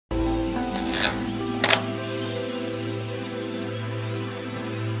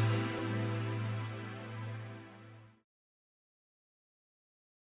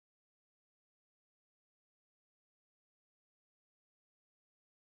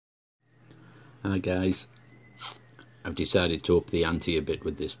Hi guys, I've decided to up the ante a bit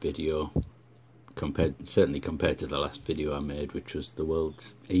with this video, certainly compared to the last video I made, which was the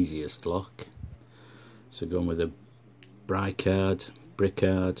world's easiest lock. So going with a Bricard,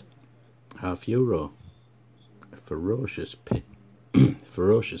 €0.5, a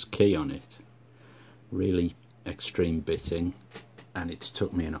ferocious key on it, really extreme bitting, and it's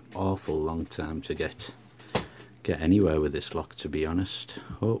took me an awful long time to get anywhere with this lock, to be honest.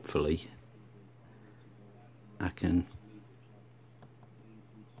 Hopefully I can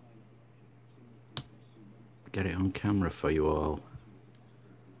get it on camera for you all.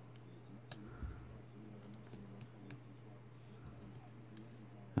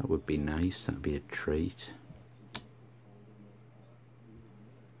 That would be nice, that'd be a treat.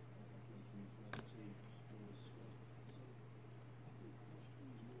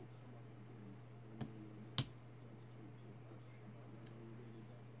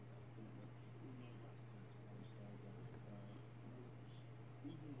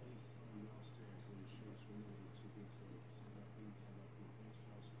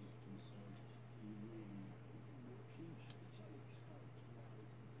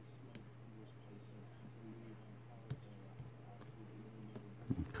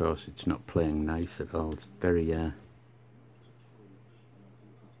 Of course, it's not playing nice at all. It's very I'm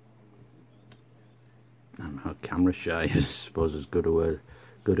not camera shy, I suppose, as good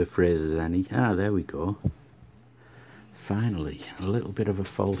a phrase as any. Ah, there we go. Finally, a little bit of a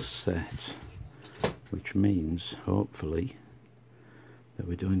false set, which means hopefully that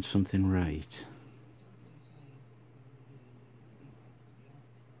we're doing something right.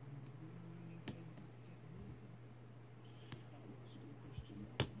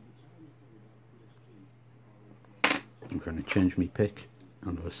 I'm going to change my pick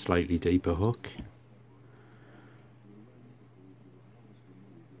onto a slightly deeper hook.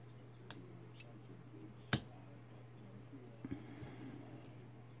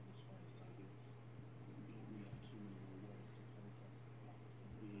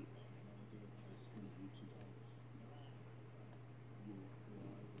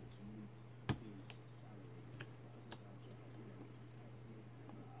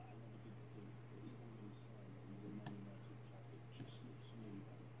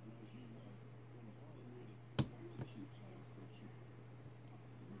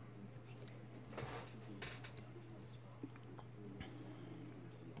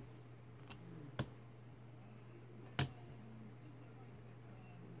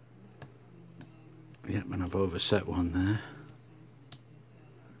 Yep, and I've overset one there.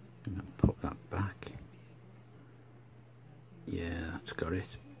 And I'll pop that back. Yeah, that's got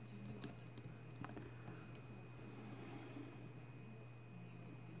it.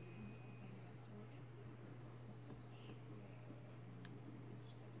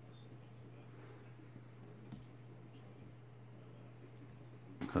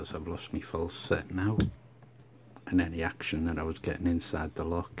 Because I've lost my false set now, and any action that I was getting inside the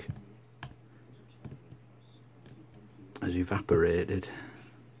lock has evaporated.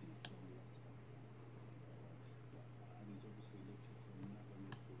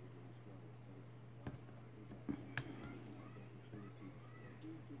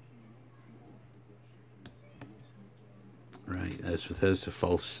 Right, there's the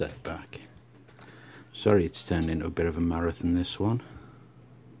false set back. Sorry, it's turned into a bit of a marathon, this one.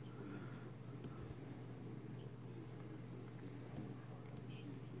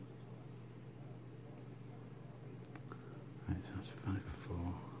 Right, so that's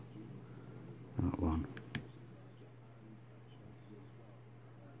 5-4. That one.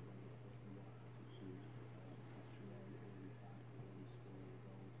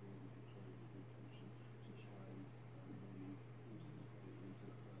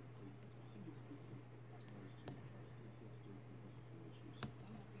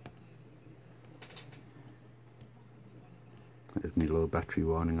 There's my low battery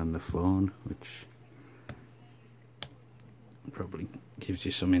warning on the phone, which probably gives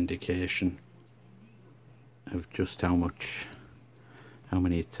you some indication of just how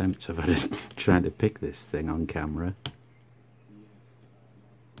many attempts I've had at trying to pick this thing on camera.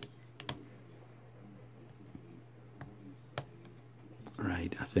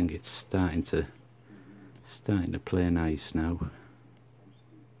 Right, I think it's starting to play nice now.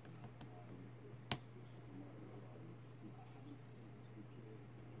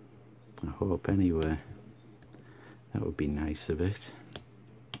 I hope, anyway. That would be nice of it.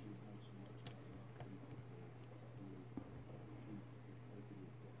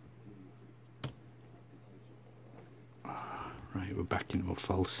 Right, we're back into a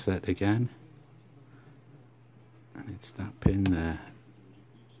false set again. And it's that pin there.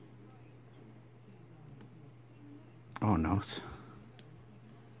 or not.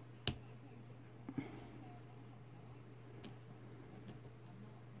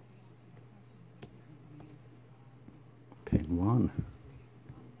 Pin 1.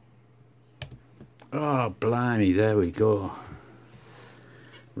 Oh blimey, there we go.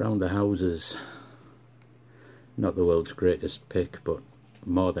 Round the houses. Not the world's greatest pick, but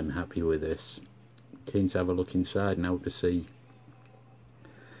more than happy with this. Keen to have a look inside now to see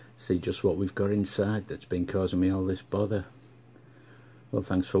just what we've got inside that's been causing me all this bother. Well,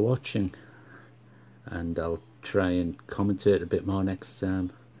 thanks for watching, and I'll try and commentate a bit more next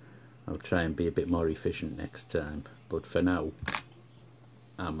time. I'll try and be a bit more efficient next time, but for now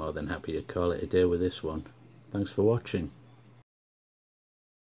I'm more than happy to call it a day with this one. Thanks for watching.